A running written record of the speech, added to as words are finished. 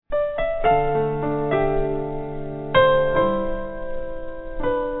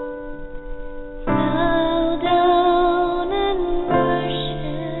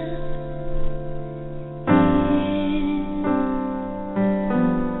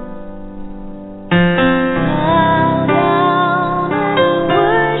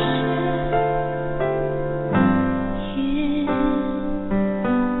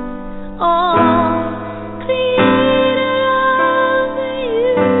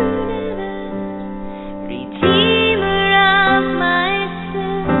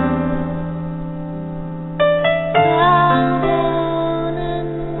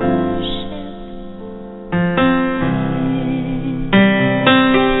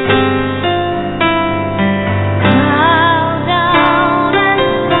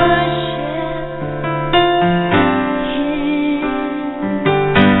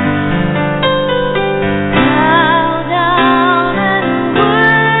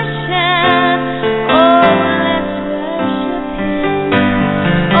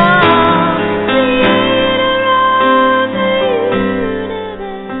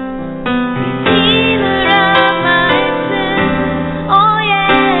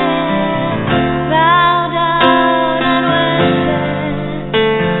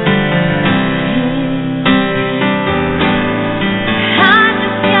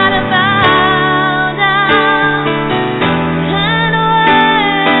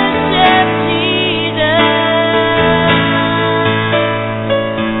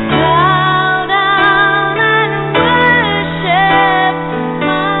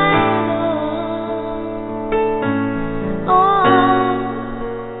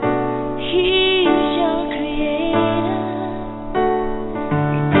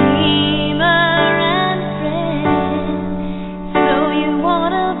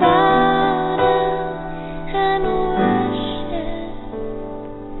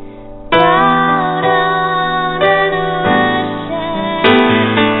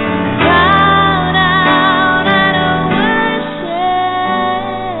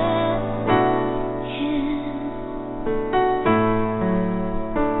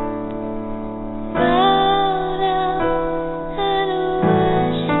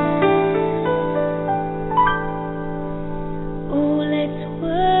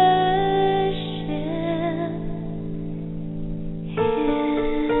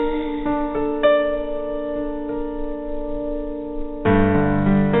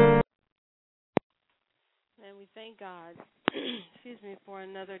me for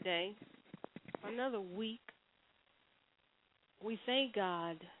another day, another week. We thank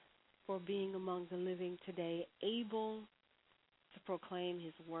God for being among the living today, able to proclaim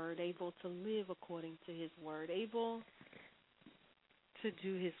His word, able to live according to His word, able to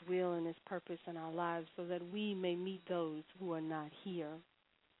do His will and His purpose in our lives so that we may meet those who are not here.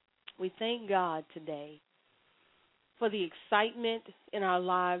 We thank God today for the excitement in our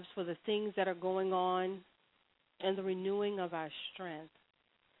lives, for the things that are going on, and the renewing of our strength.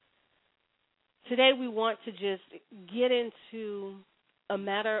 Today we want to just get into a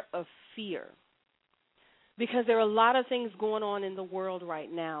matter of fear, because there are a lot of things going on in the world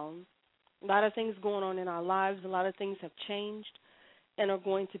right now, a lot of things going on in our lives, a lot of things have changed and are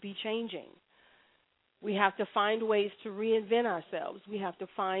going to be changing. We have to find ways to reinvent ourselves. We have to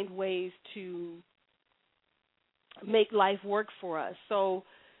find ways to make life work for us. So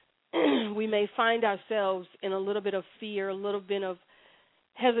we may find ourselves in a little bit of fear, a little bit of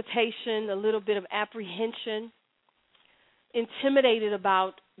hesitation, a little bit of apprehension, intimidated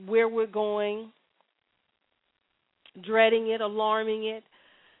about where we're going, dreading it, alarming it,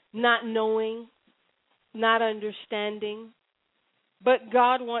 not knowing, not understanding. But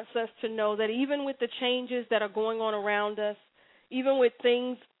God wants us to know that even with the changes that are going on around us, even with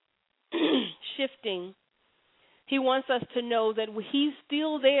things shifting, He wants us to know that He's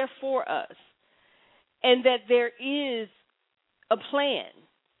still there for us and that there is a plan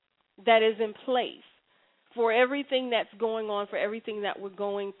that is in place for everything that's going on, for everything that we're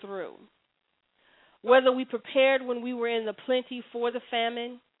going through. Whether we prepared when we were in the plenty for the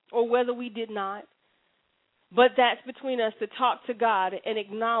famine or whether we did not, but that's between us to talk to God and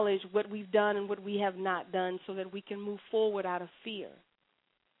acknowledge what we've done and what we have not done so that we can move forward out of fear.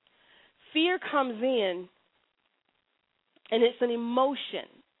 Fear comes in, and it's an emotion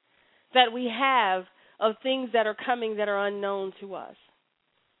that we have of things that are coming that are unknown to us.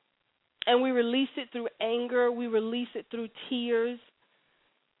 And we release it through anger. We release it through tears.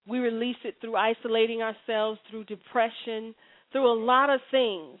 We release it through isolating ourselves, through depression, through a lot of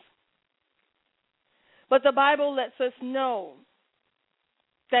things. But the Bible lets us know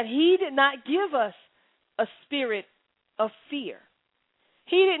that He did not give us a spirit of fear.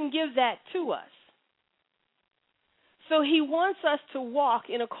 He didn't give that to us. So He wants us to walk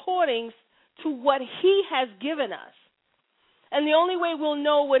in accordance to what He has given us. And the only way we'll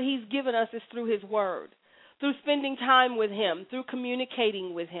know what He's given us is through His Word, through spending time with Him, through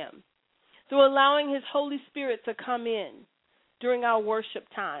communicating with Him, through allowing His Holy Spirit to come in during our worship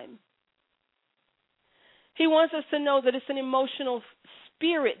time. He wants us to know that it's an emotional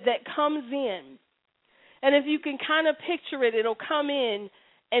spirit that comes in. And if you can kind of picture it, it'll come in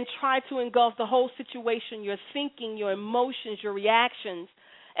and try to engulf the whole situation, your thinking, your emotions, your reactions,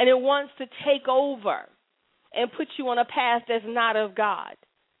 and it wants to take over and put you on a path that's not of God.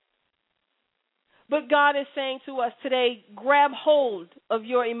 But God is saying to us today, grab hold of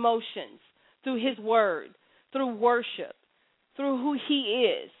your emotions through His Word, through worship, through who He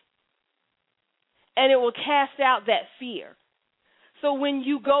is, and it will cast out that fear. So when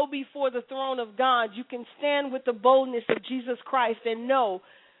you go before the throne of God, you can stand with the boldness of Jesus Christ and know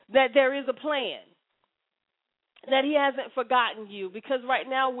that there is a plan, that He hasn't forgotten you. Because right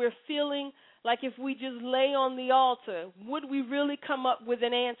now we're feeling like if we just lay on the altar, would we really come up with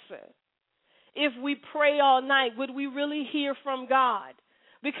an answer? If we pray all night, would we really hear from God?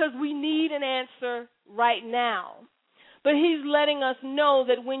 Because we need an answer right now. But He's letting us know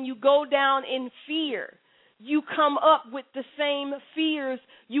that when you go down in fear, you come up with the same fears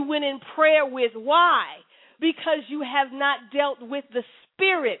you went in prayer with. Why? Because you have not dealt with the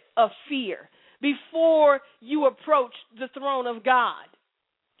spirit of fear before you approach the throne of God.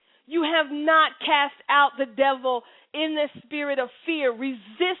 You have not cast out the devil in the spirit of fear.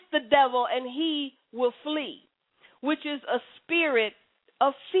 Resist the devil and he will flee, which is a spirit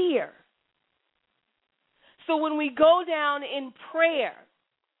of fear. So when we go down in prayer,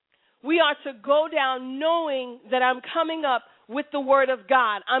 we are to go down knowing that I'm coming up with the Word of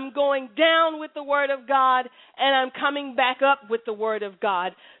God. I'm going down with the Word of God, and I'm coming back up with the Word of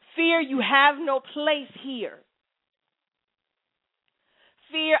God. Fear, you have no place here.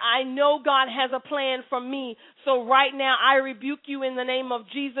 Fear, I know God has a plan for me, so right now I rebuke you in the name of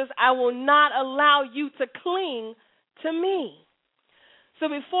Jesus. I will not allow you to cling to me. So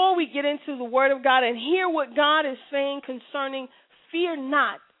before we get into the Word of God and hear what God is saying concerning fear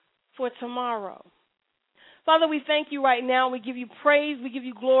not for tomorrow. Father, we thank you right now. We give you praise, we give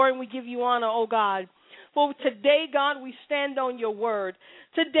you glory, and we give you honor, oh God. For today, God, we stand on your word.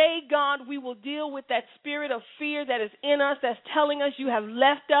 Today, God, we will deal with that spirit of fear that is in us, that's telling us you have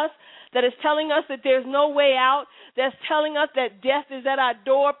left us, that is telling us that there's no way out, that's telling us that death is at our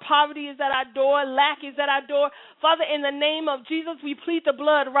door, poverty is at our door, lack is at our door. Father, in the name of Jesus, we plead the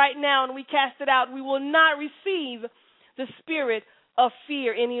blood right now and we cast it out. We will not receive the spirit of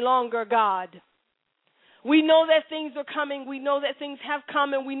fear any longer, God. We know that things are coming. We know that things have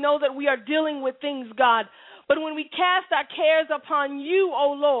come, and we know that we are dealing with things, God. But when we cast our cares upon you,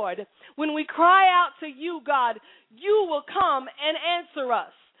 O Lord, when we cry out to you, God, you will come and answer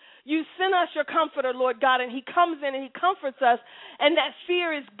us. You send us your comforter, Lord God, and he comes in and he comforts us, and that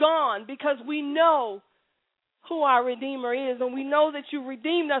fear is gone because we know who our Redeemer is, and we know that you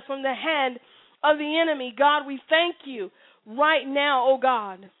redeemed us from the hand of the enemy. God, we thank you right now, O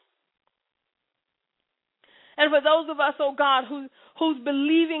God. And for those of us, oh God, who's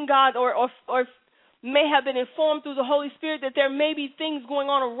believing, God, or may have been informed through the Holy Spirit that there may be things going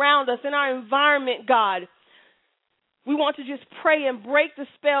on around us in our environment, God, we want to just pray and break the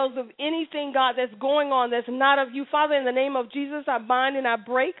spells of anything, God, that's going on that's not of you. Father, in the name of Jesus, I bind and I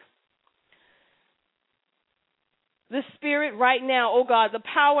break the spirit right now, oh God, the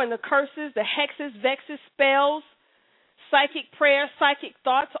power and the curses, the hexes, vexes, spells, psychic prayer, psychic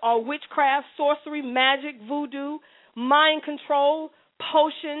thoughts, or witchcraft, sorcery, magic, voodoo, mind control,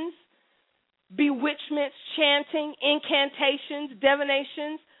 potions, bewitchments, chanting, incantations,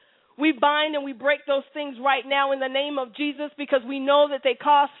 divinations. We bind and we break those things right now in the name of Jesus because we know that they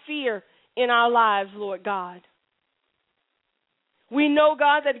cause fear in our lives, Lord God. We know,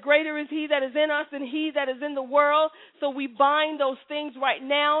 God, that greater is he that is in us than he that is in the world, so we bind those things right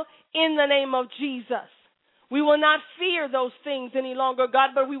now in the name of Jesus. We will not fear those things any longer, God,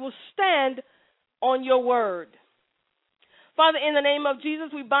 but we will stand on your word. Father, in the name of Jesus,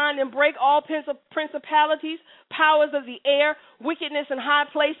 we bind and break all principalities, powers of the air, wickedness in high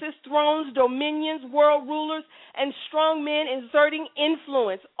places, thrones, dominions, world rulers, and strong men exerting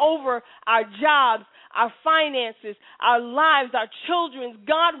influence over our jobs, our finances, our lives, our children's.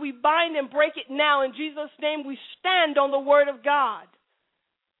 God, we bind and break it now. In Jesus' name, we stand on the word of God.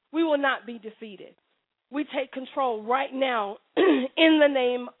 We will not be defeated. We take control right now in the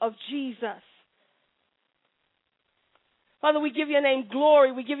name of Jesus. Father, we give your name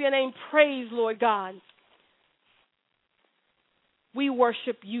glory. We give your name praise, Lord God. We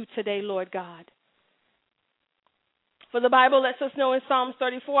worship you today, Lord God. For the Bible lets us know in Psalms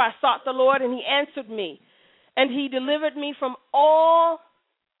 34, I sought the Lord and he answered me, and he delivered me from all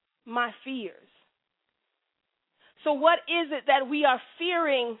my fears. So what is it that we are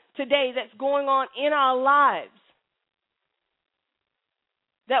fearing today that's going on in our lives?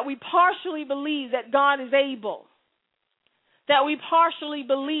 That we partially believe that God is able. That we partially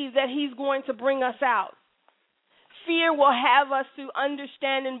believe that he's going to bring us out. Fear will have us to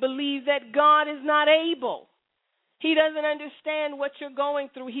understand and believe that God is not able. He doesn't understand what you're going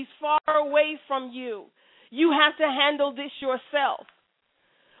through. He's far away from you. You have to handle this yourself.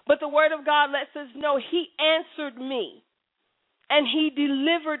 But the word of God lets us know he answered me and he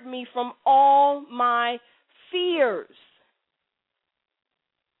delivered me from all my fears.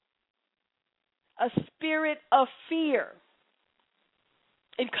 A spirit of fear.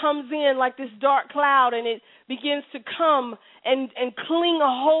 It comes in like this dark cloud and it begins to come and cling a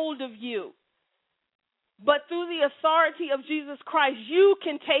hold of you. But through the authority of Jesus Christ, you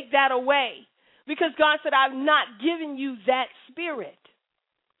can take that away. Because God said, I've not given you that spirit.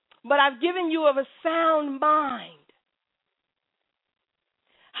 But I've given you of a sound mind.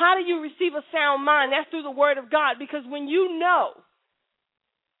 How do you receive a sound mind? That's through the word of God. Because when you know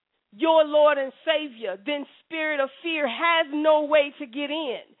your Lord and Savior, then spirit of fear has no way to get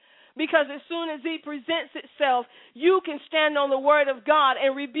in. Because as soon as he presents itself, you can stand on the word of God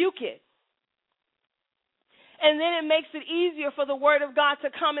and rebuke it. And then it makes it easier for the word of God to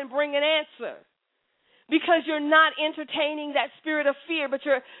come and bring an answer. Because you're not entertaining that spirit of fear, but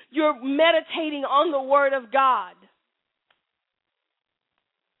you're meditating on the word of God.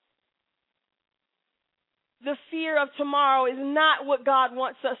 The fear of tomorrow is not what God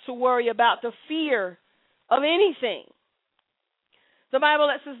wants us to worry about, the fear of anything. The Bible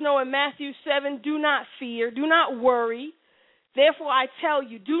lets us know in Matthew 7, do not fear, do not worry. Therefore I tell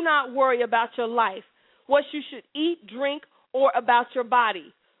you, do not worry about your life, what you should eat, drink, or about your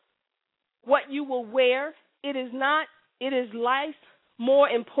body. What you will wear, it is life more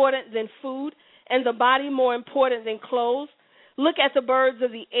important than food, and the body more important than clothes. Look at the birds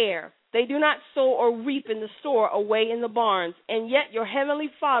of the air. They do not sow or reap in the store away in the barns, and yet your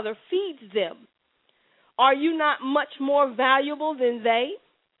heavenly Father feeds them. Are you not much more valuable than they?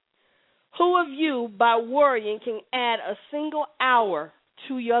 Who of you, by worrying, can add a single hour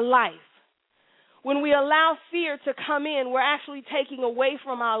to your life? When we allow fear to come in, we're actually taking away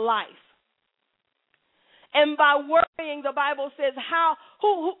from our life. And by worrying, the Bible says,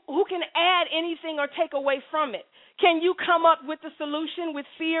 who can add anything or take away from it? Can you come up with the solution with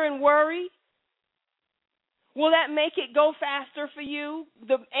fear and worry? Will that make it go faster for you,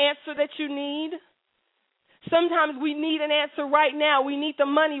 the answer that you need? Sometimes we need an answer right now. We need the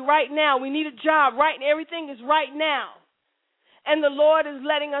money right now. We need a job right now. Everything is right now. And the Lord is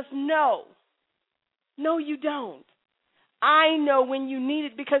letting us know. No, you don't. I know when you need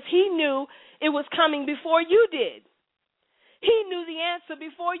it because He knew it was coming before you did. He knew the answer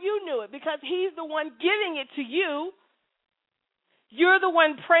before you knew it because He's the one giving it to you. You're the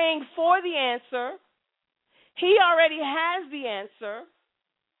one praying for the answer. He already has the answer.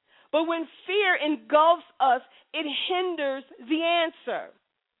 But when fear engulfs us, it hinders the answer.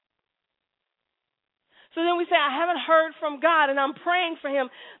 So then we say, I haven't heard from God, and I'm praying to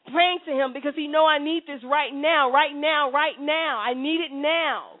Him because He knows I need this right now. I need it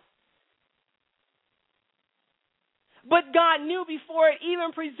now. But God knew before it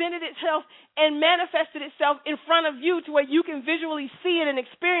even presented itself and manifested itself in front of you to where you can visually see it and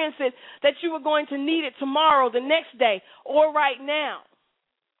experience it, that you were going to need it tomorrow, the next day, or right now.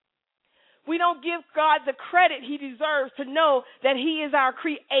 We don't give God the credit He deserves to know that He is our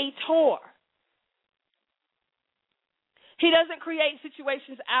creator. He doesn't create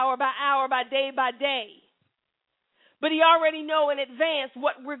situations hour by day by day. But He already knows in advance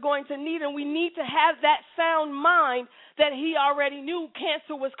what we're going to need, and we need to have that sound mind that He already knew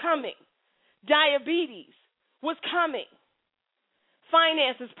cancer was coming, diabetes was coming,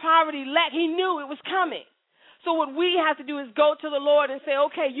 finances, poverty, lack. He knew it was coming. So what we have to do is go to the Lord and say,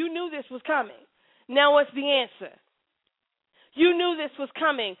 okay, you knew this was coming. Now what's the answer? You knew this was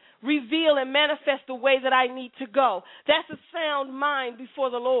coming. Reveal and manifest the way that I need to go. That's a sound mind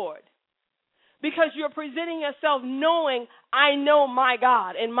before the Lord. Because you're presenting yourself knowing, I know my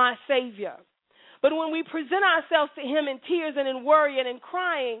God and my Savior. But when we present ourselves to Him in tears and in worry and in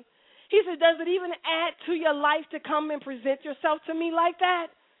crying, He says, does it even add to your life to come and present yourself to me like that?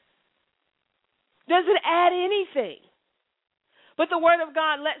 Does it add anything? But the Word of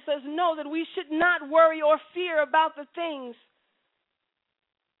God lets us know that we should not worry or fear about the things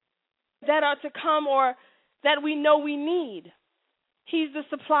that are to come or that we know we need. He's the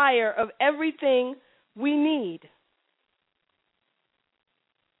supplier of everything we need.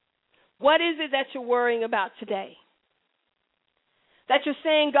 What is it that you're worrying about today? That you're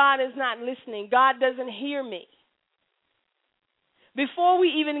saying God is not listening, God doesn't hear me. Before we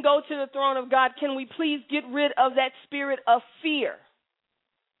even go to the throne of God, can we please get rid of that spirit of fear?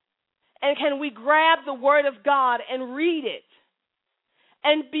 And can we grab the Word of God and read it?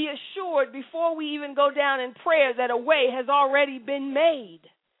 And be assured before we even go down in prayer that a way has already been made.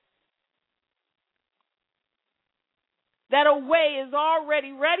 That a way is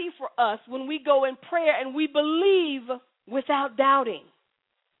already ready for us when we go in prayer and we believe without doubting.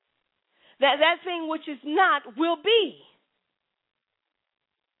 That thing which is not will be.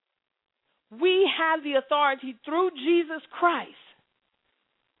 We have the authority through Jesus Christ.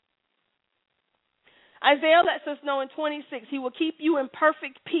 Isaiah lets us know in 26, He will keep you in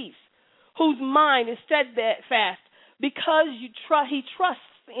perfect peace, whose mind is steadfast, because He trusts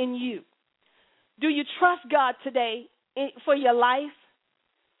in you. Do you trust God today for your life?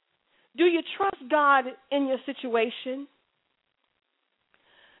 Do you trust God in your situation?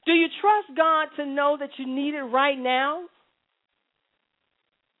 Do you trust God to know that you need it right now?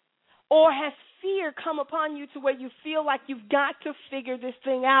 Or has fear come upon you to where you feel like you've got to figure this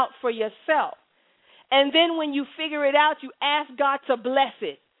thing out for yourself? And then when you figure it out, you ask God to bless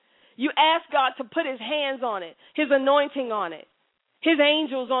it. You ask God to put His hands on it, His anointing on it, His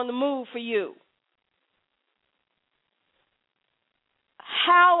angels on the move for you.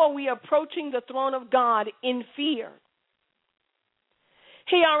 How are we approaching the throne of God in fear?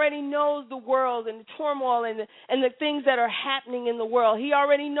 He already knows the world and the turmoil and the things that are happening in the world. He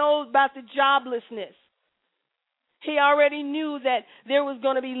already knows about the joblessness. He already knew that there was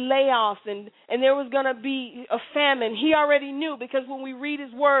going to be layoffs and there was going to be a famine. He already knew because when we read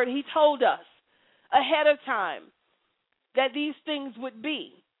His Word, He told us ahead of time that these things would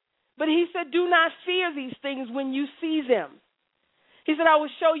be. But He said, do not fear these things when you see them. He said, I will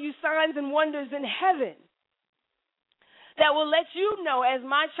show you signs and wonders in heaven that will let you know as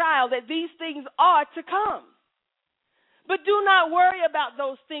my child that these things are to come. But do not worry about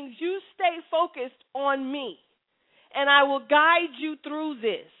those things. You stay focused on me. And I will guide you through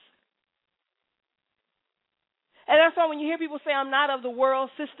this. And that's why when you hear people say, I'm not of the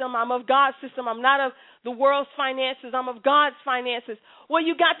world system, I'm of God's system, I'm not of the world's finances, I'm of God's finances. Well,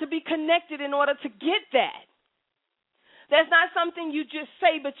 you got to be connected in order to get that. That's not something you just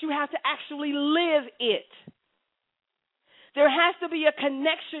say, but you have to actually live it. There has to be a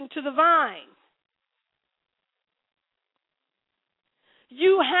connection to the vine.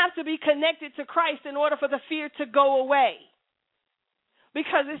 You have to be connected to Christ in order for the fear to go away.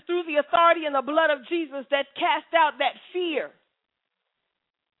 Because it's through the authority and the blood of Jesus that cast out that fear.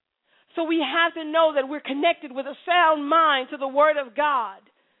 So we have to know that we're connected with a sound mind to the Word of God,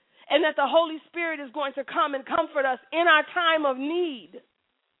 and that the Holy Spirit is going to come and comfort us in our time of need.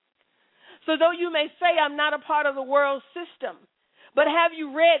 So though you may say, I'm not a part of the world system, but have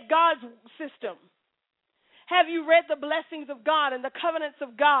you read God's system? Have you read the blessings of God and the covenants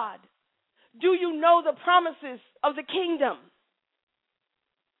of God? Do you know the promises of the kingdom?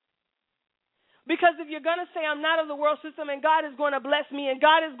 Because if you're going to say, I'm not of the world system and God is going to bless me and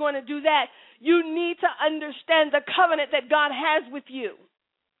God is going to do that, you need to understand the covenant that God has with you.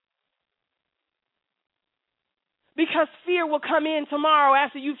 Because fear will come in tomorrow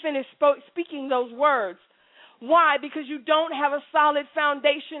after you finish speaking those words. Why? Because you don't have a solid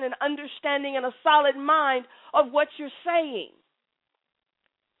foundation and understanding and a solid mind of what you're saying.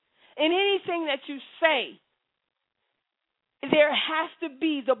 In anything that you say, there has to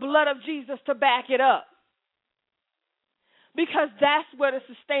be the blood of Jesus to back it up. Because that's where the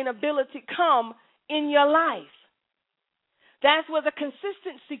sustainability come in your life. That's where the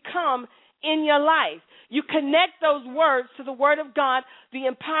consistency come in your life. You connect those words to the Word of God, the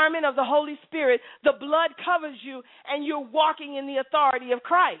empowerment of the Holy Spirit, the blood covers you, and you're walking in the authority of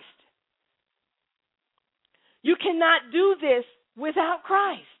Christ. You cannot do this without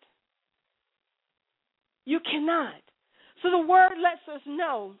Christ. You cannot. So the Word lets us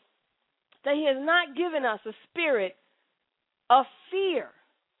know that He has not given us a spirit of fear.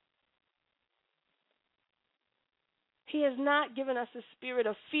 He has not given us a spirit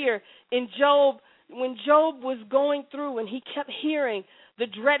of fear. In Job, when Job was going through and he kept hearing the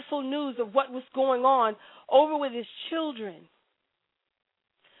dreadful news of what was going on over with his children,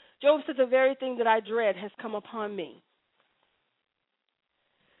 Job said, the very thing that I dread has come upon me.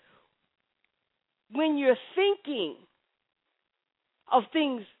 When you're thinking of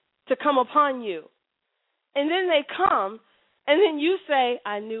things to come upon you, and then they come, and then you say,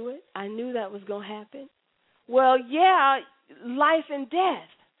 I knew it. I knew that was going to happen. Well, yeah, life and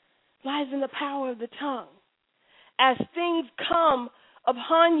death lies in the power of the tongue. As things come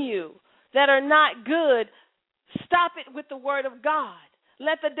upon you that are not good, stop it with the Word of God.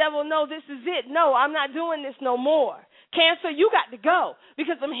 Let the devil know this is it. No, I'm not doing this no more. Cancer, you got to go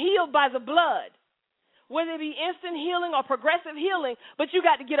because I'm healed by the blood. Whether it be instant healing or progressive healing, but you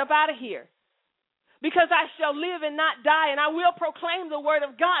got to get up out of here. Because I shall live and not die, and I will proclaim the Word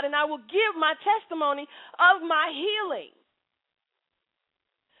of God, and I will give my testimony of my healing.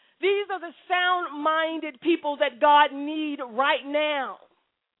 These are the sound-minded people that God needs right now.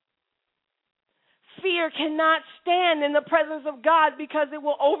 Fear cannot stand in the presence of God because it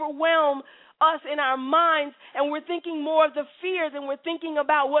will overwhelm us in our minds, and we're thinking more of the fear than we're thinking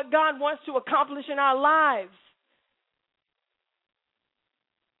about what God wants to accomplish in our lives.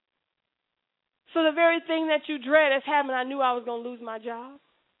 So the very thing that you dread has happened. I knew I was going to lose my job.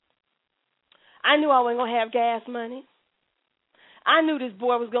 I knew I wasn't going to have gas money. I knew this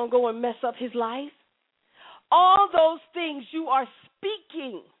boy was going to go and mess up his life. All those things you are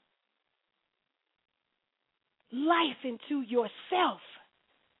speaking life into yourself,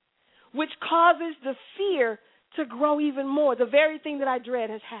 which causes the fear to grow even more. The very thing that I dread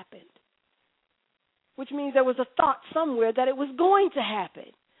has happened, which means there was a thought somewhere that it was going to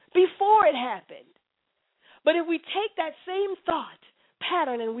happen before it happened. But if we take that same thought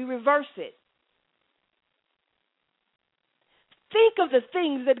pattern and we reverse it, think of the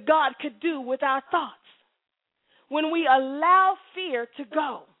things that God could do with our thoughts. When we allow fear to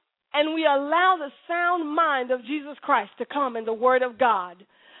go and we allow the sound mind of Jesus Christ to come in the Word of God,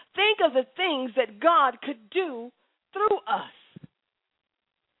 think of the things that God could do through us.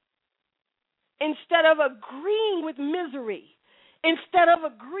 Instead of agreeing with misery, instead of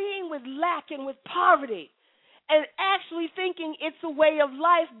agreeing with lack and with poverty, and actually thinking it's a way of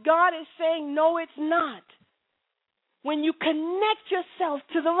life, God is saying, no, it's not. When you connect yourself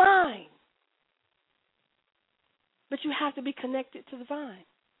to the vine. But you have to be connected to the vine.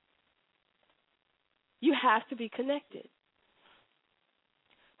 You have to be connected.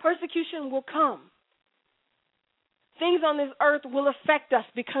 Persecution will come. Things on this earth will affect us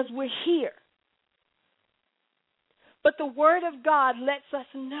because we're here. But the Word of God lets us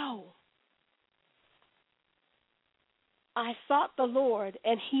know I sought the Lord,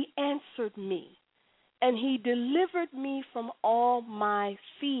 and he answered me, and he delivered me from all my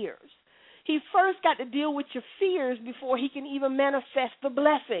fears. He first got to deal with your fears before he can even manifest the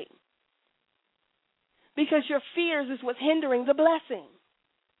blessing. Because your fears is what's hindering the blessing.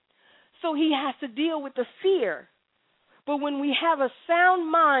 So he has to deal with the fear. But when we have a sound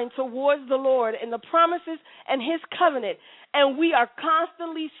mind towards the Lord and the promises and his covenant, and we are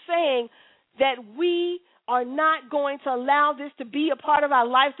constantly saying that we are not going to allow this to be a part of our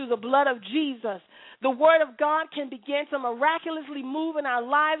life through the blood of Jesus, the word of God can begin to miraculously move in our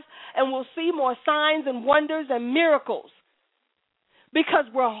lives, and we'll see more signs and wonders and miracles because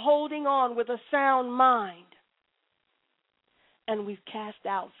we're holding on with a sound mind. And we've cast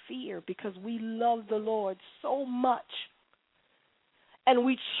out fear because we love the Lord so much and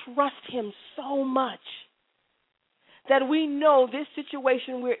we trust him so much that we know this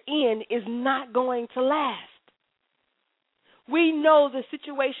situation we're in is not going to last. We know the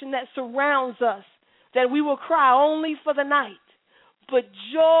situation that surrounds us, that we will cry only for the night. But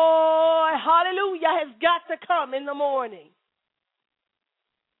joy, hallelujah, has got to come in the morning.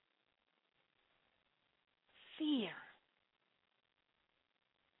 Fear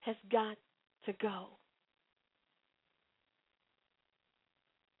has got to go.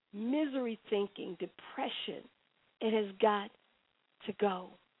 Misery thinking, depression, it has got to go.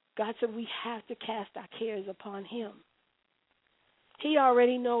 God said we have to cast our cares upon him. He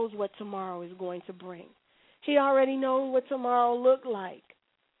already knows what tomorrow is going to bring. He already knows what tomorrow looks like.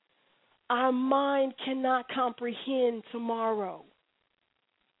 Our mind cannot comprehend tomorrow.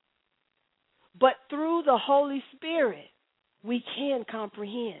 But through the Holy Spirit, we can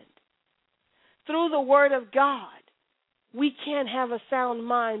comprehend. Through the Word of God, we can have a sound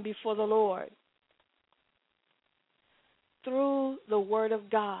mind before the Lord. Through the Word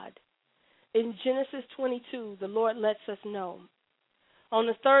of God. In Genesis 22, the Lord lets us know. On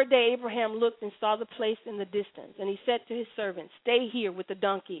the third day, Abraham looked and saw the place in the distance, and he said to his servant, "Stay here with the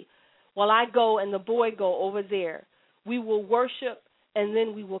donkey while I go and the boy go over there. We will worship, and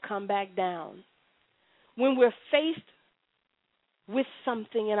then we will come back down." When we're faced with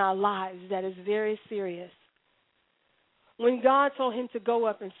something in our lives that is very serious, when God told him to go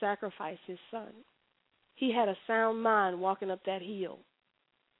up and sacrifice his son, he had a sound mind walking up that hill.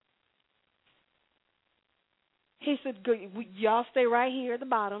 He said, y'all stay right here at the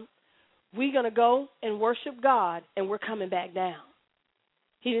bottom. We're going to go and worship God, and we're coming back down.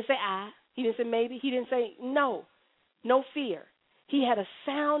 He didn't say He didn't say maybe. He didn't say no. No fear. He had a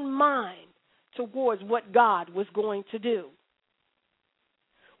sound mind towards what God was going to do.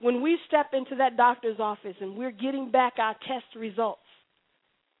 When we step into that doctor's office and we're getting back our test results,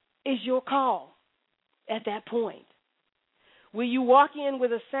 it's your call at that point. Will you walk in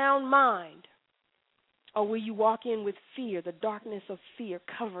with a sound mind, or will you walk in with fear, the darkness of fear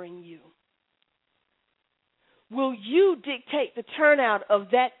covering you? Will you dictate the turnout of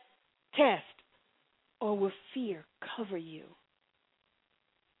that test, or will fear cover you?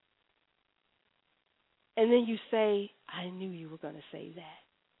 And then you say, I knew you were going to say that.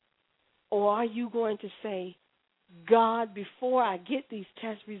 Or are you going to say, God, before I get these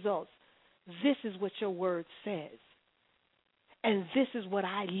test results, this is what your word says. And this is what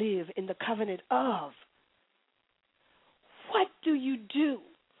I live in the covenant of. What do you do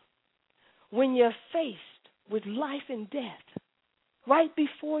when you're faced with life and death right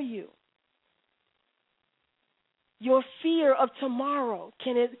before you? Your fear of tomorrow,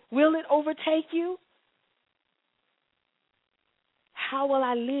 will it overtake you? How will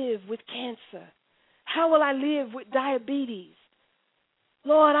I live with cancer? How will I live with diabetes?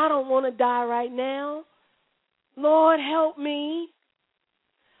 Lord, I don't want to die right now. Lord, help me.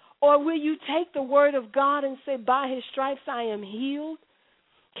 Or will you take the word of God and say, by his stripes I am healed?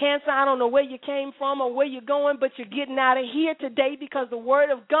 Cancer, I don't know where you came from or where you're going, but you're getting out of here today because the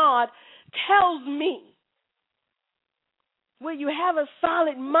word of God tells me. Will you have a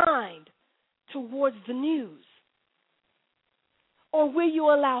solid mind towards the news? Or will you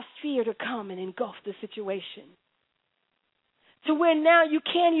allow fear to come and engulf the situation? To where now you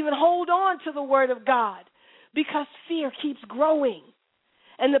can't even hold on to the word of God because fear keeps growing.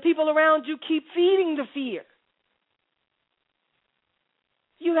 And the people around you keep feeding the fear.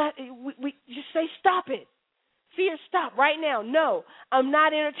 We just say, stop it. Fear, stop right now. No, I'm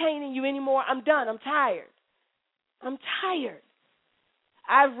not entertaining you anymore. I'm done. I'm tired. I'm tired.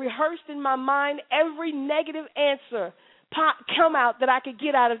 I've rehearsed in my mind every negative answer come out that I could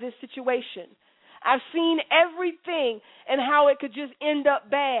get out of this situation. I've seen everything and how it could just end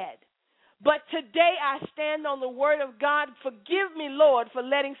up bad. But today I stand on the word of God. Forgive me, Lord, for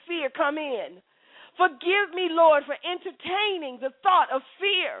letting fear come in. Forgive me, Lord, for entertaining the thought of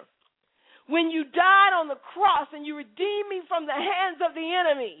fear when you died on the cross and you redeemed me from the hands of the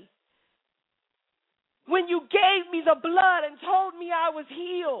enemy. When you gave me the blood and told me I was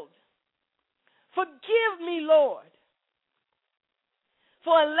healed. Forgive me, Lord,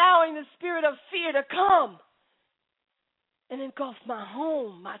 for allowing the spirit of fear to come and engulf my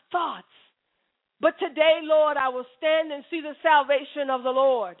home, my thoughts. But today, Lord, I will stand and see the salvation of the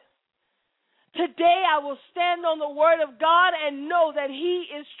Lord. Today, I will stand on the word of God and know that he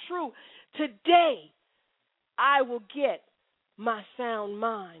is true. Today, I will get my sound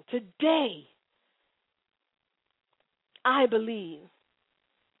mind. Today, I believe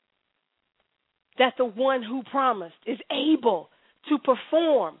that the one who promised is able to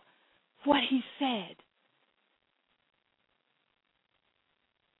perform what he said.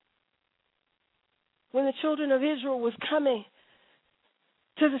 When the children of Israel was coming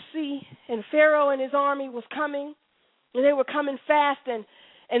to the sea, and Pharaoh and his army was coming, and they were coming fast, and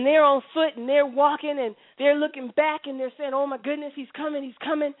they're on foot, and they're walking, and they're looking back, and they're saying, oh my goodness, he's coming, he's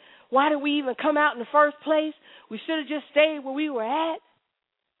coming. Why did we even come out in the first place? We should have just stayed where we were at.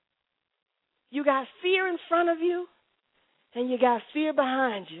 You got fear in front of you, and you got fear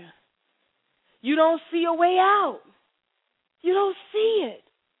behind you. You don't see a way out. You don't see it.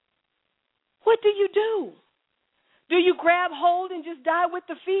 What do? Do you grab hold and just die with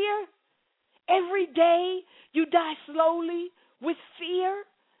the fear? Every day you die slowly with fear,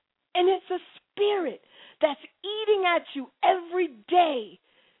 and it's a spirit that's eating at you every day.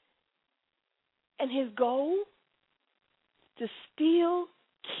 And his goal? To steal,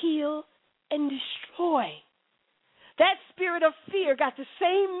 kill, and destroy. That spirit of fear got the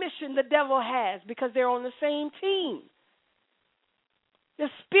same mission the devil has because they're on the same team. The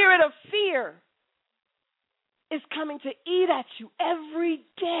spirit of fear is coming to eat at you every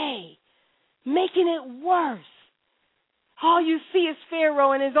day, making it worse. All you see is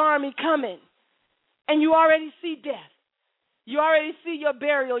Pharaoh and his army coming, and you already see death. You already see your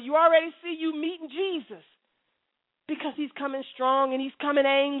burial. You already see you meeting Jesus because he's coming strong and he's coming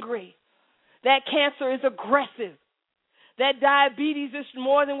angry. That cancer is aggressive. That diabetes is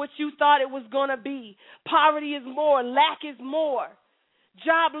more than what you thought it was going to be. Poverty is more. Lack is more.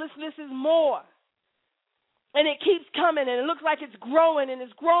 Joblessness is more. And it keeps coming, and it looks like it's growing, and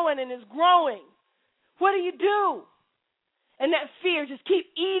it's growing, and it's growing. What do? And that fear just keeps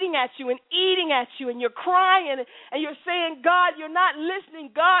eating at you, and you're crying, and you're saying, God, you're not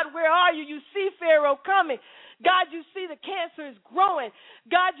listening. God, where are you? You see Pharaoh coming. God, you see the cancer is growing.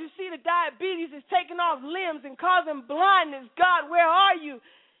 God, you see the diabetes is taking off limbs and causing blindness. God, where are you?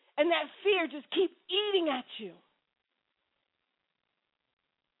 And that fear just keeps eating at you.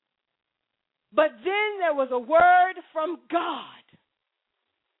 But then there was a word from God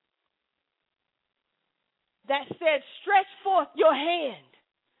that said, stretch forth your hand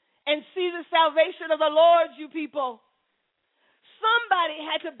and see the salvation of the Lord, you people. Somebody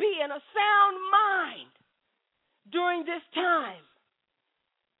had to be in a sound mind during this time.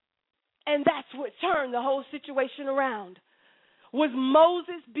 And that's what turned the whole situation around, was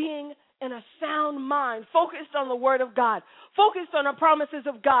Moses being in a sound mind, focused on the word of God, focused on the promises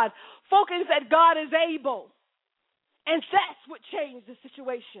of God, focused that God is able. And that's what changed the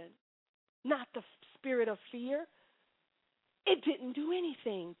situation, not the spirit of fear. It didn't do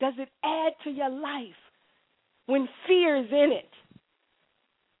anything. Does it add to your life when fear is in it?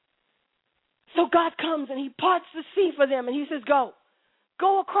 So God comes and he parts the sea for them and he says, go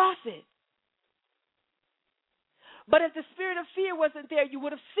across it. But if the spirit of fear wasn't there, you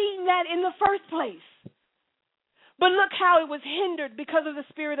would have seen that in the first place. But look how it was hindered because of the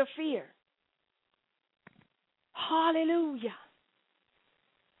spirit of fear. Hallelujah.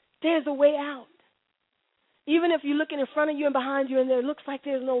 There's a way out. Even if you're looking in front of you and behind you and there looks like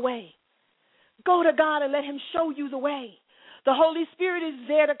there's no way, go to God and let him show you the way. The Holy Spirit is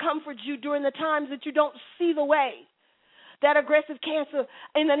there to comfort you during the times that you don't see the way. That aggressive cancer,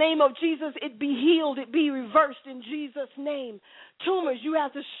 in the name of Jesus, it be healed, it be reversed in Jesus' name. Tumors, you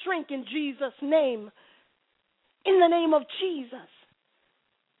have to shrink in Jesus' name. In the name of Jesus.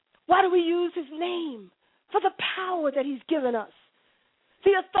 Why do we use his name? For the power that he's given us.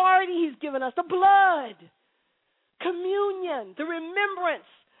 The authority he's given us. The blood. Communion. The remembrance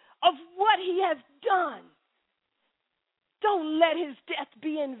of what he has done. Don't let his death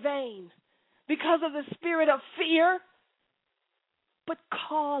be in vain because of the spirit of fear. But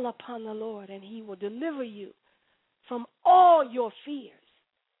call upon the Lord and he will deliver you from all your fears.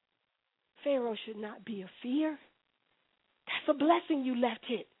 Pharaoh should not be a fear. That's a blessing you left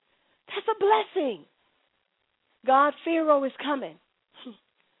it. That's a blessing. God, Pharaoh is coming.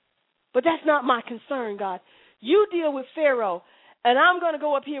 But that's not my concern, God. You deal with Pharaoh, and I'm going to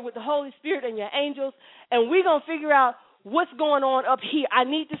go up here with the Holy Spirit and your angels, and we're going to figure out what's going on up here. I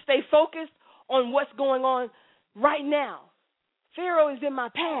need to stay focused on what's going on right now. Pharaoh is in my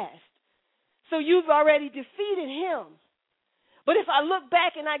past, so you've already defeated him. But if I look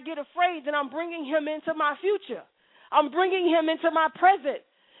back and I get afraid, then I'm bringing him into my future. I'm bringing him into my present,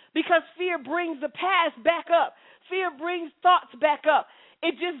 because fear brings the past back up. Fear brings thoughts back up.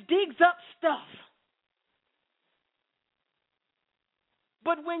 It just digs up stuff.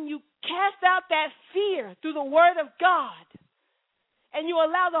 But when you cast out that fear through the Word of God, and you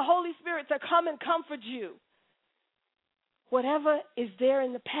allow the Holy Spirit to come and comfort you, whatever is there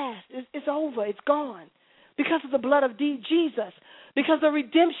in the past, it's over. It's gone. Because of the blood of Jesus, because of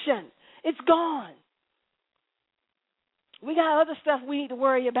redemption, it's gone. We got other stuff we need to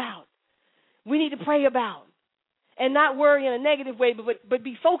worry about. We need to pray about, and not worry in a negative way, but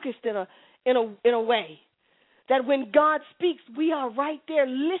be focused in a way that when God speaks, we are right there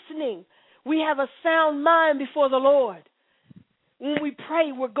listening. We have a sound mind before the Lord. When we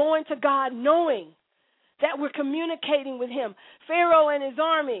pray, we're going to God knowing that we're communicating with him. Pharaoh and his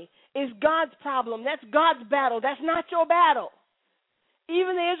army is God's problem. That's God's battle. That's not your battle.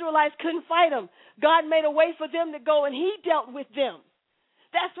 Even the Israelites couldn't fight him. God made a way for them to go, and he dealt with them.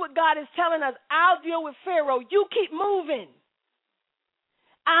 That's what God is telling us. I'll deal with Pharaoh. You keep moving.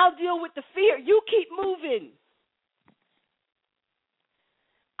 I'll deal with the fear. You keep moving.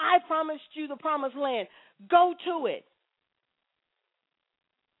 I promised you the promised land. Go to it.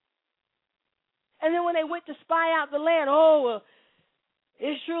 And then when they went to spy out the land,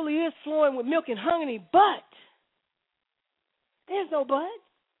 it surely is flowing with milk and honey, but there's no but.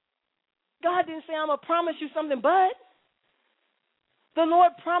 God didn't say, I'm going to promise you something, but. The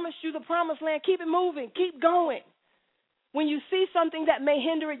Lord promised you the promised land. Keep it moving. Keep going. When you see something that may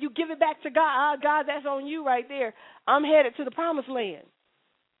hinder it, you give it back to God. God, that's on you right there. I'm headed to the promised land.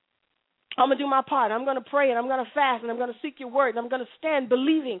 I'm going to do my part. I'm going to pray, and I'm going to fast, and I'm going to seek your word, and I'm going to stand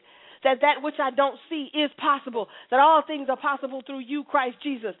believing that which I don't see is possible, that all things are possible through you, Christ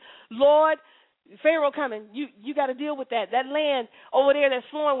Jesus. Lord, Pharaoh coming, you got to deal with that. That land over there that's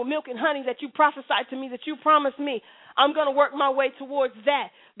flowing with milk and honey that you prophesied to me, that you promised me, I'm going to work my way towards that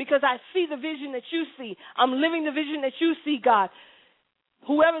because I see the vision that you see. I'm living the vision that you see, God.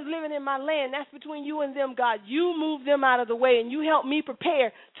 Whoever's living in my land, that's between you and them, God. You move them out of the way, and you help me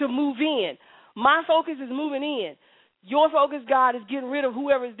prepare to move in. My focus is moving in. Your focus, God, is getting rid of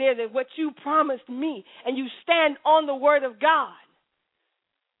whoever's there, that what you promised me, and you stand on the word of God.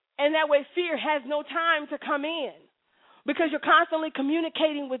 And that way fear has no time to come in because you're constantly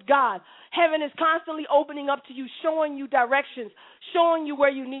communicating with God. Heaven is constantly opening up to you, showing you directions, showing you where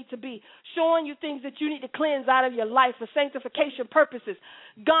you need to be, showing you things that you need to cleanse out of your life for sanctification purposes.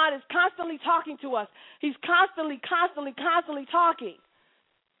 God is constantly talking to us. He's constantly talking.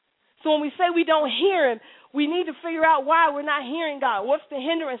 So when we say we don't hear him, we need to figure out why we're not hearing God. What's the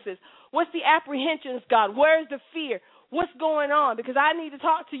hindrances? What's the apprehensions, God? Where's the fear? What's going on? Because I need to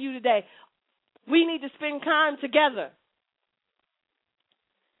talk to you today. We need to spend time together.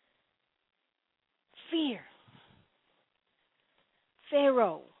 Fear.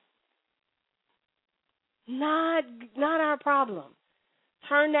 Pharaoh. Not our problem.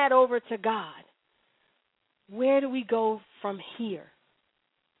 Turn that over to God. Where do we go from here?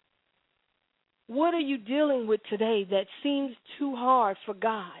 What are you dealing with today that seems too hard for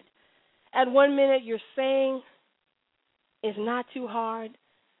God? At one minute you're saying it's not too hard,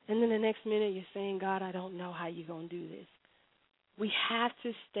 and then the next minute you're saying, God, I don't know how you're going to do this. We have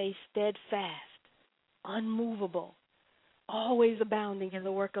to stay steadfast, unmovable, always abounding in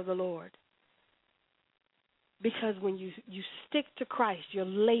the work of the Lord. Because when you stick to Christ, your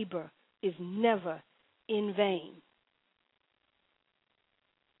labor is never in vain.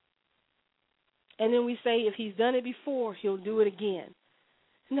 And then we say, if he's done it before, he'll do it again.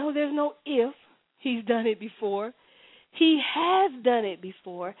 No, there's no if he's done it before. He has done it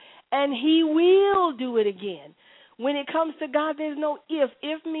before, and he will do it again. When it comes to God, there's no if.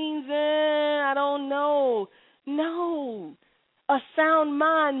 If means, I don't know. No. A sound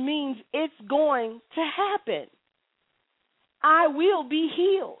mind means it's going to happen. I will be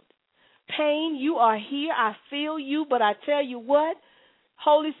healed. Pain, you are here. I feel you, but I tell you what,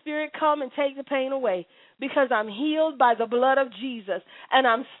 Holy Spirit, come and take the pain away because I'm healed by the blood of Jesus, and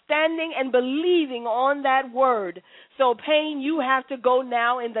I'm standing and believing on that word. So pain, you have to go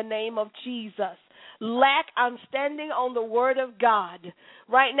now in the name of Jesus. lack. I'm standing on the word of God.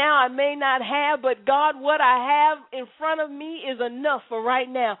 Right now I may not have, but God, what I have in front of me is enough for right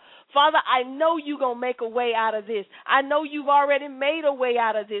now. Father, I know you're going to make a way out of this. I know you've already made a way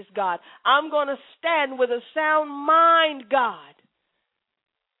out of this, God. I'm going to stand with a sound mind, God,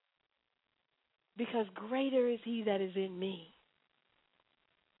 because greater is he that is in me.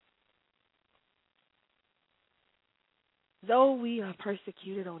 Though we are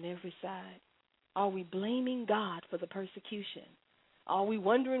persecuted on every side, are we blaming God for the persecution? Are we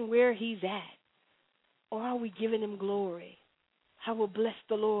wondering where he's at? Or are we giving him glory? I will bless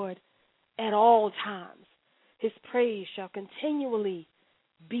the Lord at all times. His praise shall continually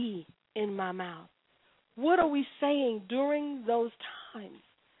be in my mouth. What are we saying during those times?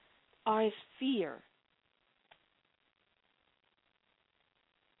 Or is fear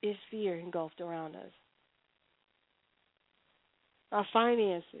engulfed around us? Our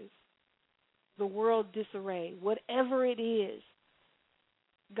finances, the world disarray, whatever it is,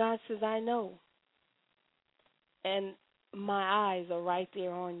 God says, I know. And my eyes are right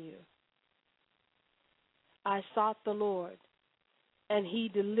there on you. I sought the Lord, and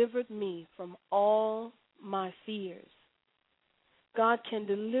he delivered me from all my fears. God can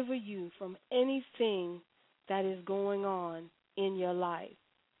deliver you from anything that is going on in your life.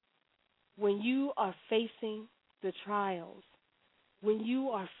 When you are facing the trials, when you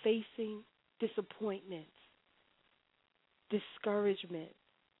are facing disappointments, discouragement,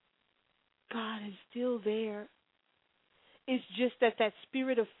 God is still there. It's just that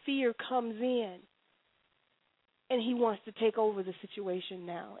spirit of fear comes in, and he wants to take over the situation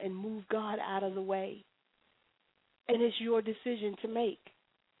now and move God out of the way. And it's your decision to make.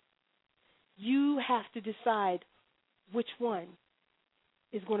 You have to decide which one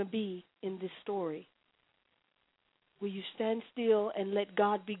is going to be in this story. Will you stand still and let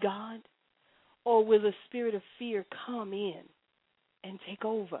God be God? Or will the spirit of fear come in and take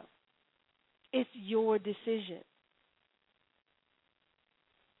over? It's your decision.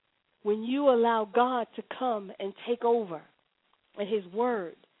 When you allow God to come and take over and his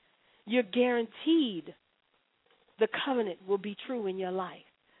word, you're guaranteed the covenant will be true in your life.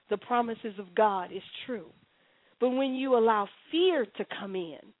 The promises of God is true. But when you allow fear to come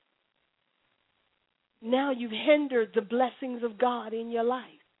in, now you've hindered the blessings of God in your life.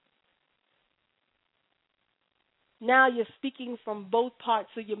 Now you're speaking from both parts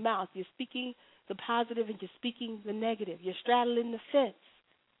of your mouth. You're speaking the positive and you're speaking the negative. You're straddling the fence.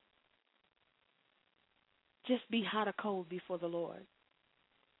 Just be hot or cold before the Lord.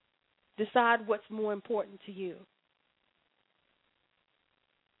 Decide what's more important to you.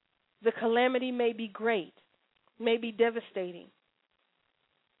 The calamity may be great, may be devastating,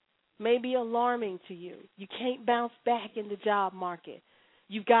 may be alarming to you. You can't bounce back in the job market.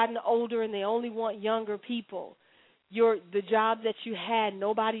 You've gotten older and they only want younger people. The job that you had,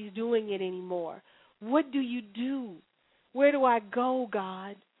 nobody's doing it anymore. What do you do? Where do I go,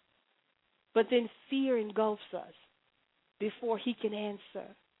 God? But then fear engulfs us before he can answer.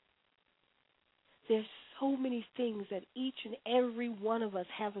 There's so many things that each and every one of us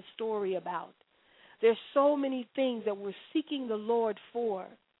have a story about. There's so many things that we're seeking the Lord for.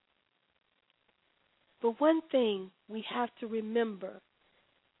 But one thing we have to remember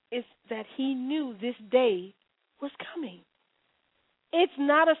is that he knew this day was coming. It's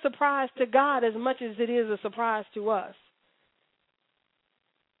not a surprise to God as much as it is a surprise to us.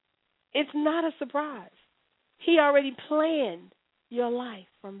 It's not a surprise. He already planned your life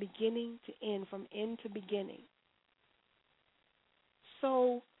from beginning to end, from end to beginning.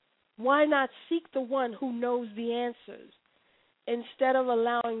 So why not seek the one who knows the answers instead of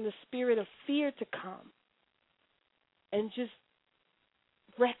allowing the spirit of fear to come and just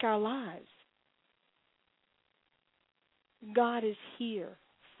wreck our lives? God is here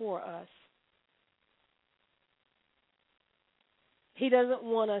for us. He doesn't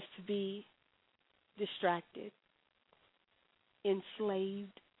want us to be distracted,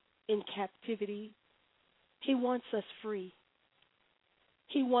 enslaved, in captivity. He wants us free.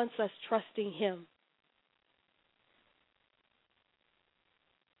 He wants us trusting him.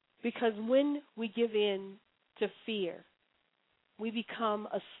 Because when we give in to fear, we become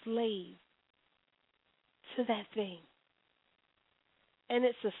a slave to that thing. And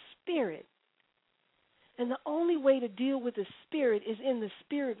it's a spirit. And the only way to deal with the spirit is in the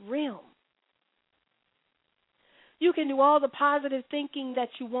spirit realm. You can do all the positive thinking that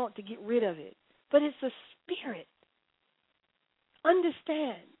you want to get rid of it, but it's a spirit.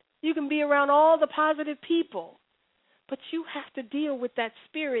 Understand, you can be around all the positive people, but you have to deal with that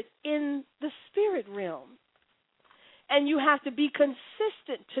spirit in the spirit realm. And you have to be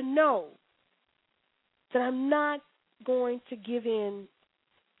consistent to know that I'm not going to give in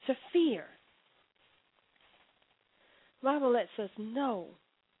to fear. The Bible lets us know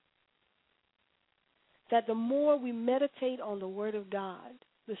that the more we meditate on the Word of God,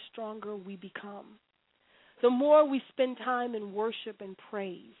 the stronger we become. The more we spend time in worship and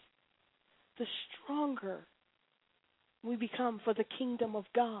praise, the stronger we become for the kingdom of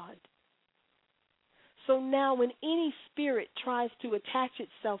God. So now when any spirit tries to attach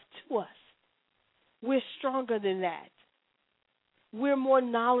itself to us, we're stronger than that. We're more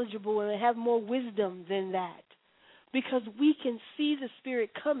knowledgeable and have more wisdom than that, because we can see the spirit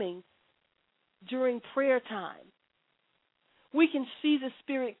coming during prayer time. We can see the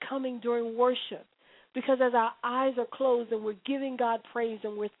spirit coming during worship, because as our eyes are closed and we're giving God praise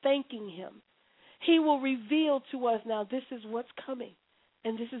and we're thanking Him, He will reveal to us, now this is what's coming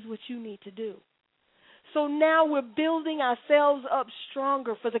and this is what you need to do. So now we're building ourselves up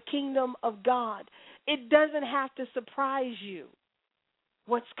stronger for the kingdom of God. It doesn't have to surprise you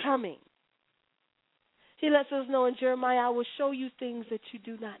what's coming. He lets us know in Jeremiah, I will show you things that you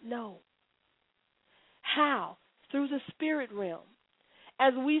do not know. How? Through the spirit realm.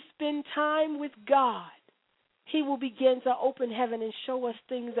 As we spend time with God, He will begin to open heaven and show us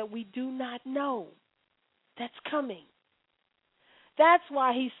things that we do not know that's coming. That's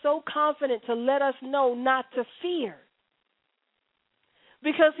why He's so confident to let us know not to fear.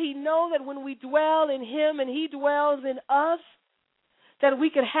 Because He knows that when we dwell in Him and He dwells in us, that we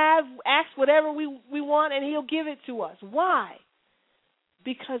could ask whatever we want and He'll give it to us. Why?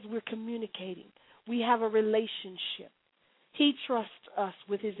 Because we're communicating. We have a relationship. He trusts us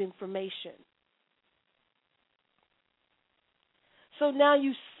with His information. So now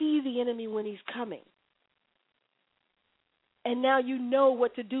you see the enemy when he's coming. And now you know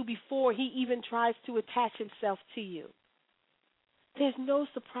what to do before he even tries to attach himself to you. There's no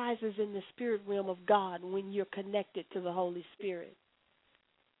surprises in the spirit realm of God when you're connected to the Holy Spirit.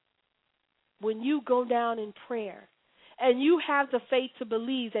 When you go down in prayer and you have the faith to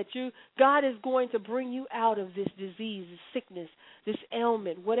believe that God is going to bring you out of this disease, this sickness, this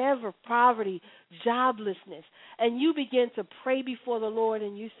ailment, whatever, poverty, joblessness, and you begin to pray before the Lord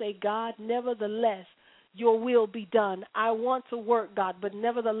and you say, God, nevertheless, your will be done. I want to work, God, but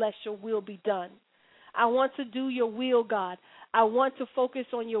nevertheless, your will be done. I want to do your will, God. I want to focus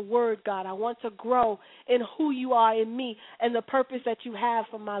on your word, God. I want to grow in who you are in me and the purpose that you have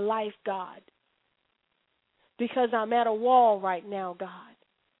for my life, God. Because I'm at a wall right now, God.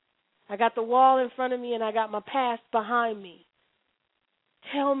 I got the wall in front of me and I got my past behind me.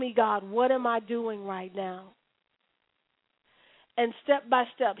 Tell me, God, what am I doing right now? And step by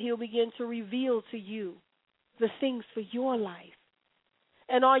step, He'll begin to reveal to you the things for your life.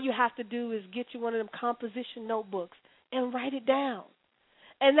 And all you have to do is get you one of them composition notebooks and write it down.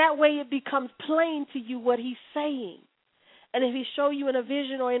 And that way it becomes plain to you what He's saying. And if He shows you in a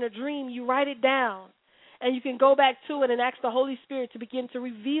vision or in a dream, you write it down. And you can go back to it and ask the Holy Spirit to begin to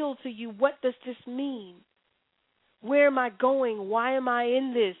reveal to you, what does this mean? Where am I going? Why am I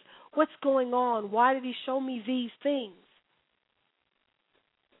in this? What's going on? Why did He show me these things?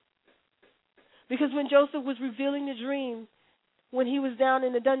 Because when Joseph was revealing the dream, when he was down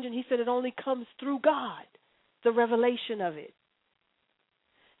in the dungeon, he said it only comes through God, the revelation of it.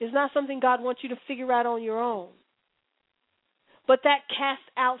 It's not something God wants you to figure out on your own. But that casts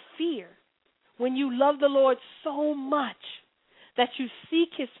out fear. When you love the Lord so much that you seek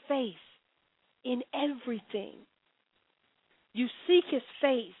His face in everything. You seek His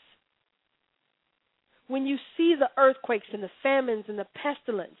face. When you see the earthquakes and the famines and the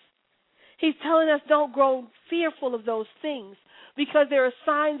pestilence, He's telling us don't grow fearful of those things, because there are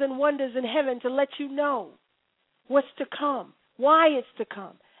signs and wonders in heaven to let you know what's to come, why it's to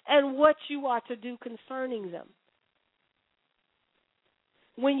come, and what you are to do concerning them.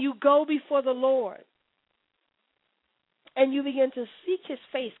 When you go before the Lord and you begin to seek His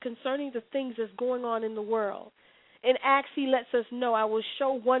face concerning the things that's going on in the world, in Acts He lets us know, I will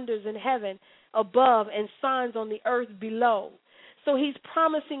show wonders in heaven above and signs on the earth below. So He's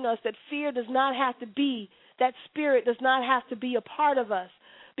promising us that fear does not have to be, that spirit does not have to be a part of us,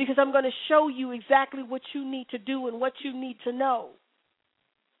 because I'm going to show you exactly what you need to do and what you need to know.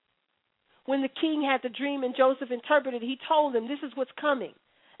 When the king had the dream and Joseph interpreted, he told him, this is what's coming,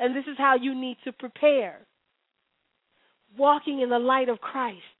 and this is how you need to prepare. Walking in the light of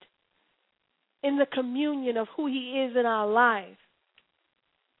Christ, in the communion of who He is in our life.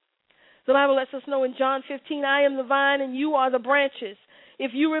 The Bible lets us know in John 15, I am the vine and you are the branches.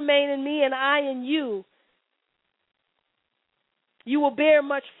 If you remain in me and I in you, you will bear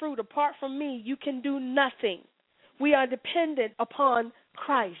much fruit. Apart from me, you can do nothing. We are dependent upon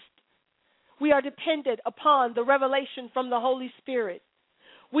Christ. We are dependent upon the revelation from the Holy Spirit.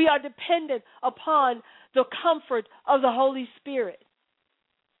 We are dependent upon the comfort of the Holy Spirit.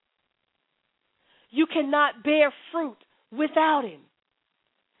 You cannot bear fruit without Him.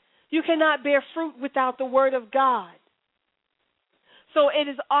 You cannot bear fruit without the Word of God. So it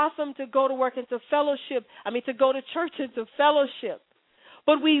is awesome to go to work and to fellowship. To go to church and to fellowship.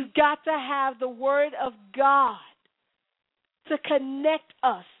 But we've got to have the Word of God to connect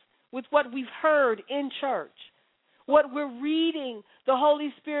us with what we've heard in church. What we're reading, the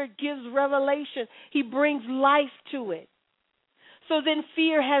Holy Spirit gives revelation. He brings life to it. So then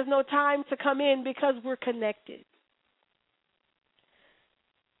fear has no time to come in because we're connected.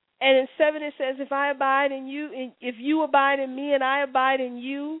 And in 7 it says, if I abide in you, if you abide in me and I abide in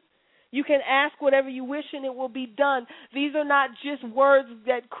you, you can ask whatever you wish and it will be done. These are not just words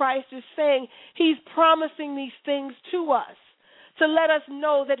that Christ is saying. He's promising these things to us to let us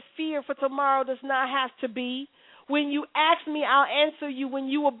know that fear for tomorrow does not have to be. When you ask me, I'll answer you. When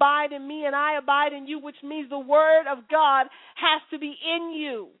you abide in me and I abide in you, which means the Word of God has to be in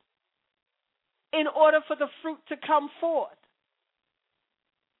you in order for the fruit to come forth.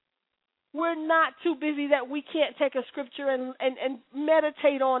 We're not too busy that we can't take a scripture and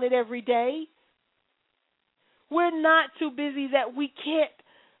meditate on it every day. We're not too busy that we can't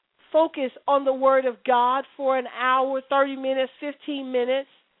focus on the Word of God for an hour, 30 minutes, 15 minutes.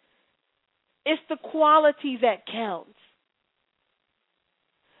 It's the quality that counts.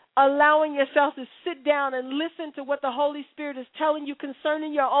 Allowing yourself to sit down and listen to what the Holy Spirit is telling you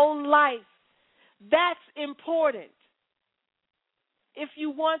concerning your own life. That's important. If you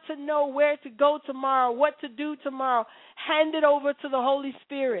want to know where to go tomorrow, what to do tomorrow, hand it over to the Holy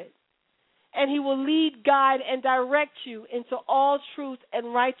Spirit. And He will lead, guide, and direct you into all truth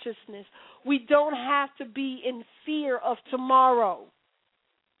and righteousness. We don't have to be in fear of tomorrow,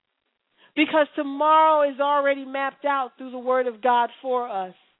 because tomorrow is already mapped out through the Word of God for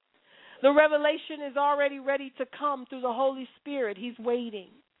us. The revelation is already ready to come through the Holy Spirit. He's waiting.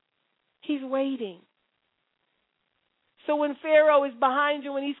 He's waiting. So when Pharaoh is behind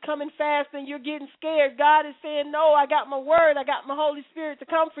you and he's coming fast and you're getting scared, God is saying, no, I got my Word, I got my Holy Spirit to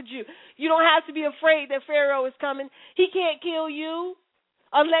comfort you. You don't have to be afraid that Pharaoh is coming. He can't kill you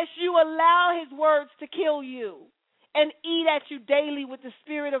unless you allow His words to kill you and eat at you daily with the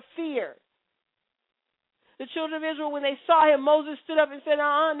spirit of fear. The children of Israel, when they saw him, Moses stood up and said,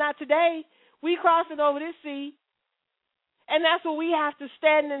 not today. We crossing over this sea. And that's what we have to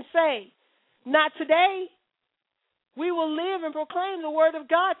stand and say. Not today. We will live and proclaim the Word of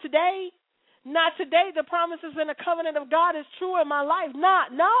God today. Not today. The promises and the covenant of God is true in my life.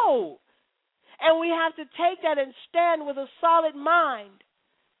 No. And we have to take that and stand with a solid mind.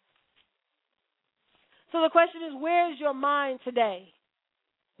 So the question is, where is your mind today?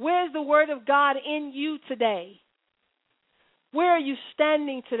 Where's the Word of God in you today? Where are you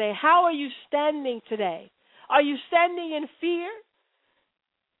standing today? How are you standing today? Are you standing in fear?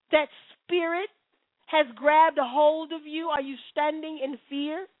 That spirit has grabbed a hold of you. Are you standing in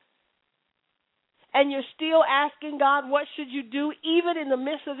fear? And you're still asking God, what should you do, even in the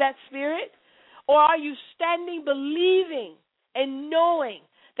midst of that spirit? Or are you standing believing and knowing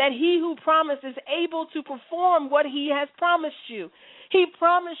that He who promised is able to perform what He has promised you? He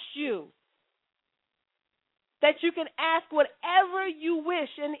promised you that you can ask whatever you wish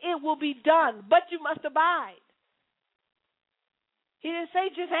and it will be done, but you must abide. He didn't say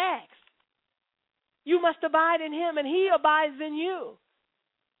just ask. You must abide in Him and He abides in you.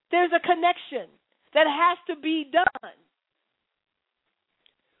 There's a connection that has to be done.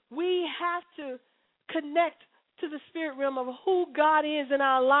 We have to connect to the spirit realm of who God is in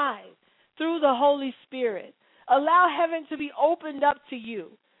our lives through the Holy Spirit. Allow heaven to be opened up to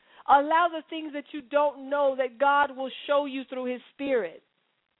you. Allow the things that you don't know that God will show you through His Spirit.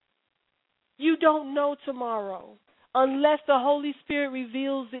 You don't know tomorrow unless the Holy Spirit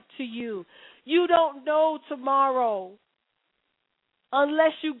reveals it to you. You don't know tomorrow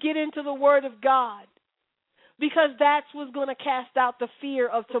unless you get into the Word of God, because that's what's going to cast out the fear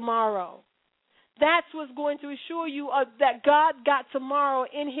of tomorrow. That's what's going to assure you that God got tomorrow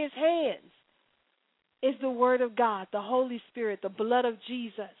in His hands. Is the Word of God, the Holy Spirit, the blood of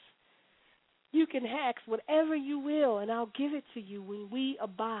Jesus. You can ask whatever you will, and I'll give it to you when we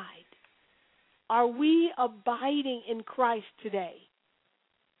abide. Are we abiding in Christ today?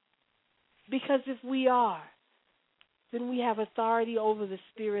 Because if we are, then we have authority over the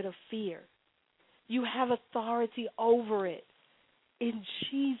spirit of fear. You have authority over it in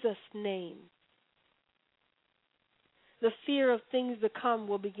Jesus' name. The fear of things to come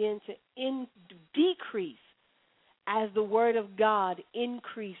will begin to decrease as the Word of God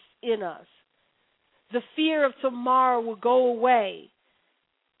increases in us. The fear of tomorrow will go away,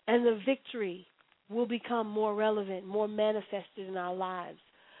 and the victory will become more relevant, more manifested in our lives.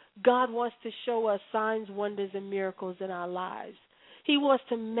 God wants to show us signs, wonders, and miracles in our lives. He wants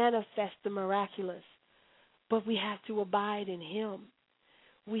to manifest the miraculous, but we have to abide in Him.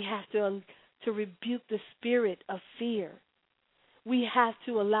 We have to rebuke the spirit of fear. We have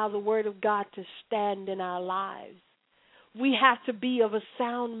to allow the Word of God to stand in our lives. We have to be of a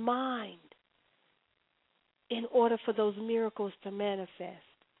sound mind in order for those miracles to manifest.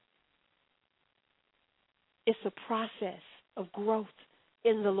 It's a process of growth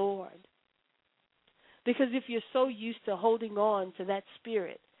in the Lord. Because if you're so used to holding on to that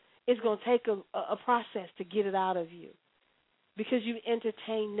spirit, it's going to take a process to get it out of you. Because you've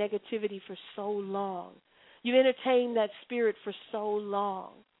entertained negativity for so long. You've entertained that spirit for so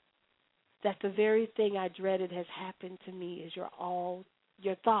long that the very thing I dreaded has happened to me is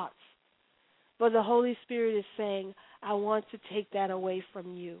your thoughts. But the Holy Spirit is saying, I want to take that away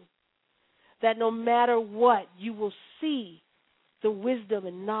from you. That no matter what, you will see the wisdom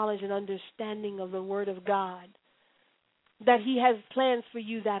and knowledge and understanding of the Word of God. That He has plans for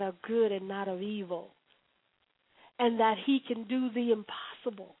you that are good and not of evil. And that He can do the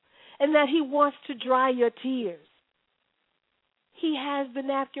impossible. And that He wants to dry your tears. He has the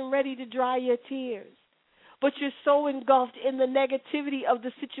napkin ready to dry your tears. But you're so engulfed in the negativity of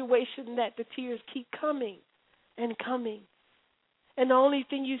the situation that the tears keep coming and coming. And the only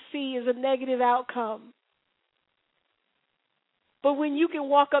thing you see is a negative outcome. But when you can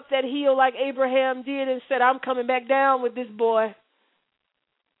walk up that hill like Abraham did and said, I'm coming back down with this boy,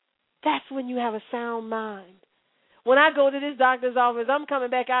 that's when you have a sound mind. When I go to this doctor's office, I'm coming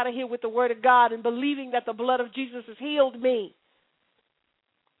back out of here with the Word of God and believing that the blood of Jesus has healed me.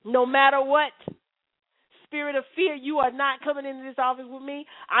 No matter what. Spirit of fear, you are not coming into this office with me.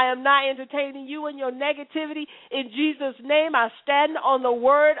 I am not entertaining you and your negativity. In Jesus' name, I stand on the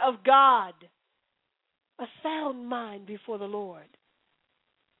Word of God. A sound mind before the Lord.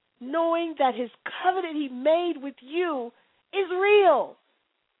 Knowing that His covenant He made with you is real.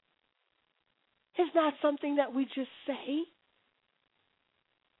 It's not something that we just say.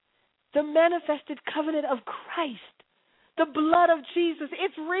 The manifested covenant of Christ, the blood of Jesus,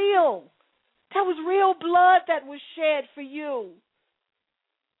 it's real. That was real blood that was shed for you.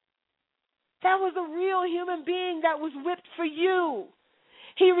 That was a real human being that was whipped for you.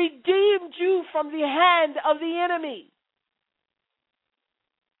 He redeemed you from the hand of the enemy.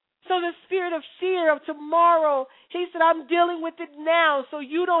 So the spirit of fear of tomorrow, He said, I'm dealing with it now so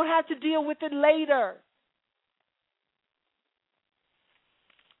you don't have to deal with it later.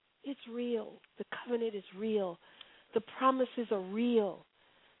 It's real. The covenant is real. The promises are real.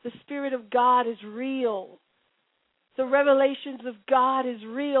 The Spirit of God is real. The revelations of God is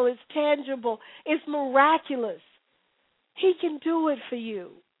real. It's tangible. It's miraculous. He can do it for you.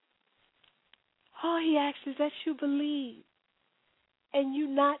 All He asks is that you believe and you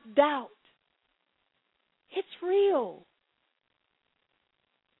not doubt. It's real.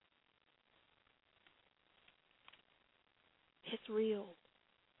 It's real.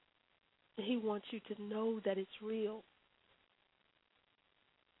 And He wants you to know that it's real.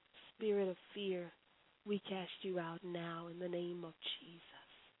 Spirit of fear, we cast you out now in the name of Jesus.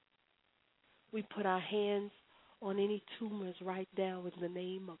 We put our hands on any tumors right now in the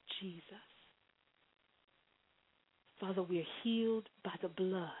name of Jesus. Father, we are healed by the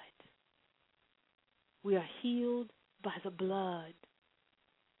blood. We are healed by the blood.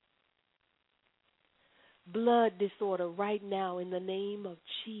 Blood disorder right now in the name of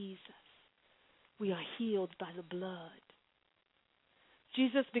Jesus. We are healed by the blood.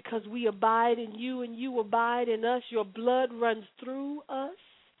 Jesus, because we abide in you and you abide in us, your blood runs through us,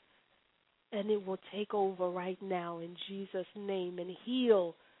 and it will take over right now in Jesus' name and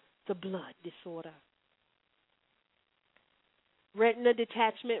heal the blood disorder. Retina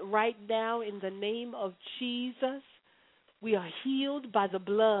detachment right now in the name of Jesus. We are healed by the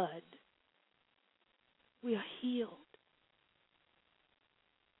blood. We are healed.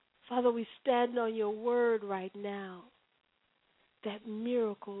 Father, we stand on your word right now that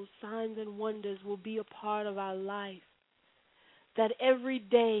miracles, signs, and wonders will be a part of our life. That every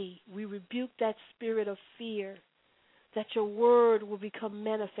day we rebuke that spirit of fear, that your word will become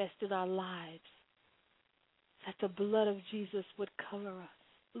manifest in our lives, that the blood of Jesus would cover us.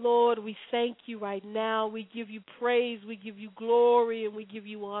 Lord, we thank you right now. We give you praise, we give you glory, and we give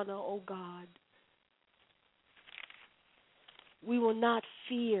you honor, oh God. We will not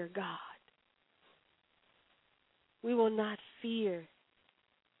fear, God. We will not fear.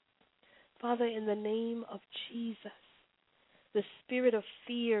 Father, in the name of Jesus, the spirit of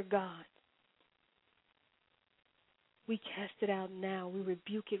fear, God, We cast it out now. We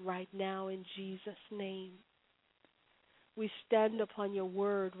rebuke it right now in Jesus' name. We stand upon your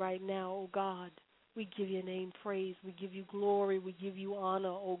word right now, O God. We give your name praise. We give you glory. We give you honor,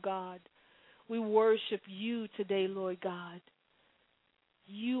 O God. We worship you today, Lord God.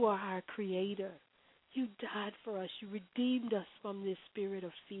 You are our creator. You died for us. You redeemed us from this spirit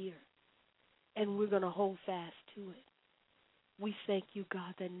of fear. And we're going to hold fast to it. We thank you,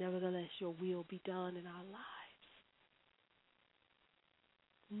 God, that nevertheless your will be done in our lives.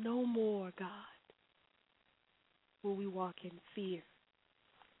 No more, God, will we walk in fear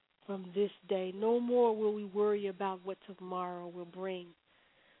from this day. No more will we worry about what tomorrow will bring.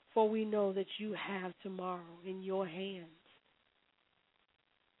 For we know that you have tomorrow in your hands.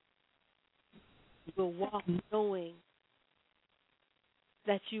 We'll walk knowing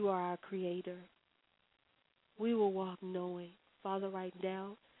that you are our creator. We will walk knowing. Father, right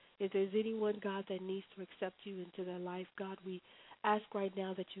now, if there's anyone, God, that needs to accept you into their life, God, we ask right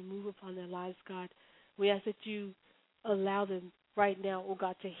now that you move upon their lives, God. We ask that you allow them right now, oh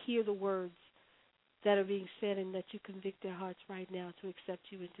God, to hear the words that are being said and that you convict their hearts right now to accept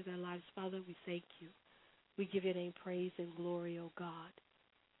you into their lives. Father, we thank you. We give your name praise and glory, oh God.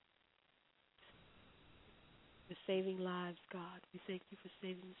 For saving lives, God. We thank you for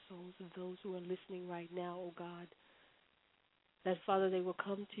saving the souls of those who are listening right now, oh God. That, Father, they will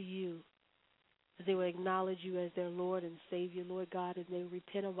come to you, that they will acknowledge you as their Lord and Savior, Lord God, and they will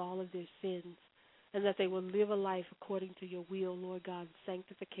repent of all of their sins, and that they will live a life according to your will, Lord God,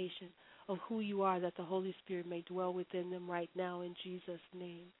 sanctification of who you are, that the Holy Spirit may dwell within them right now in Jesus'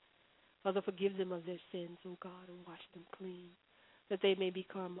 name. Father, forgive them of their sins, oh God, and wash them clean, that they may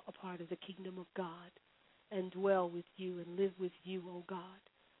become a part of the kingdom of God and dwell with you and live with you, oh God.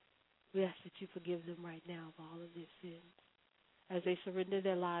 We ask that you forgive them right now of all of their sins as they surrender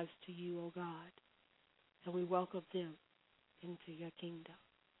their lives to you, oh God, and we welcome them into your kingdom.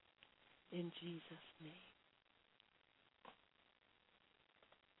 In Jesus' name.